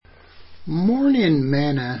Morning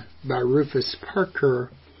Manna by Rufus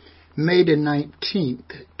Parker, May the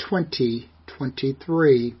 19th,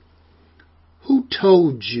 2023. Who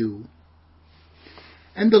told you?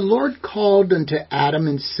 And the Lord called unto Adam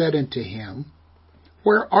and said unto him,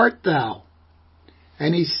 Where art thou?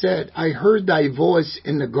 And he said, I heard thy voice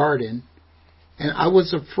in the garden, and I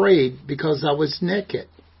was afraid because I was naked,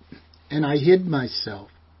 and I hid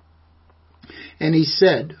myself. And he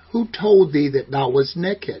said, Who told thee that thou wast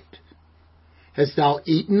naked? Hast thou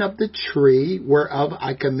eaten of the tree whereof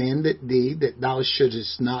I commanded thee that thou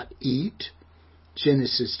shouldest not eat?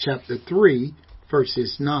 Genesis chapter 3,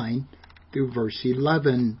 verses 9 through verse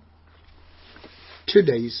 11.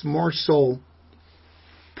 Today's morsel.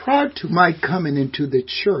 Prior to my coming into the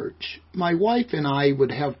church, my wife and I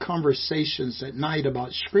would have conversations at night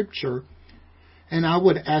about Scripture, and I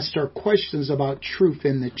would ask her questions about truth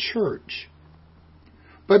in the church.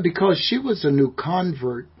 But because she was a new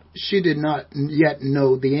convert, she did not yet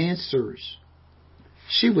know the answers.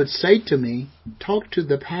 She would say to me, talk to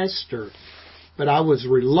the pastor, but I was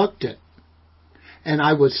reluctant. And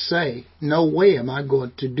I would say, no way am I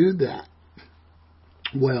going to do that.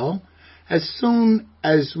 Well, as soon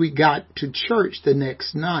as we got to church the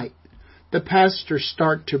next night, the pastor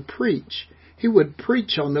started to preach. He would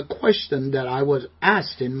preach on the question that I was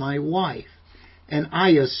asking my wife. And I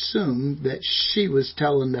assumed that she was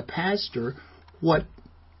telling the pastor what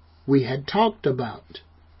we had talked about.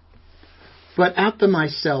 But after my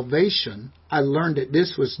salvation, I learned that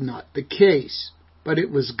this was not the case, but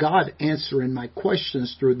it was God answering my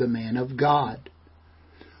questions through the man of God.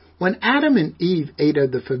 When Adam and Eve ate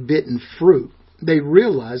of the forbidden fruit, they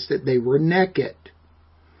realized that they were naked.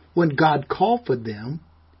 When God called for them,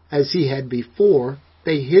 as he had before,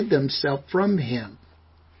 they hid themselves from him.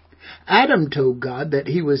 Adam told God that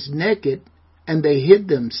he was naked, and they hid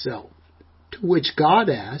themselves. To which God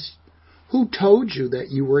asked, Who told you that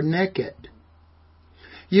you were naked?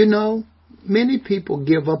 You know, many people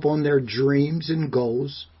give up on their dreams and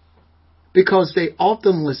goals because they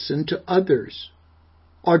often listen to others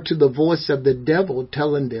or to the voice of the devil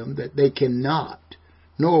telling them that they cannot,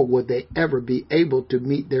 nor will they ever be able to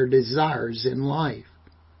meet their desires in life.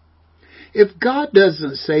 If God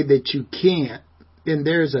doesn't say that you can't, then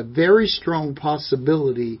there's a very strong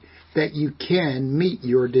possibility that you can meet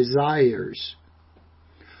your desires.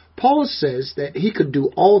 Paul says that he could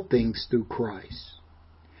do all things through Christ,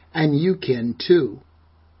 and you can too.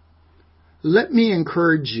 Let me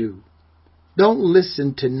encourage you, don't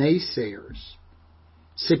listen to naysayers.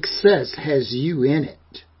 Success has you in it.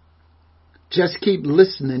 Just keep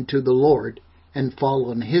listening to the Lord and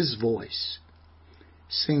following his voice.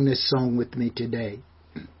 Sing this song with me today.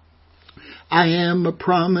 I am a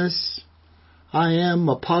promise. I am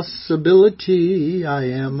a possibility. I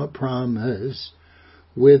am a promise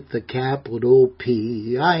with a capital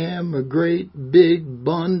P. I am a great big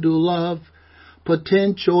bundle of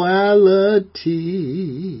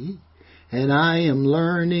potentiality. And I am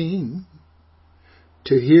learning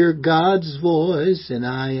to hear God's voice, and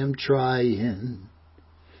I am trying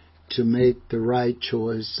to make the right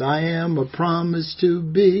choice. I am a promise to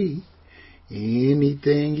be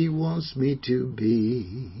anything he wants me to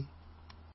be.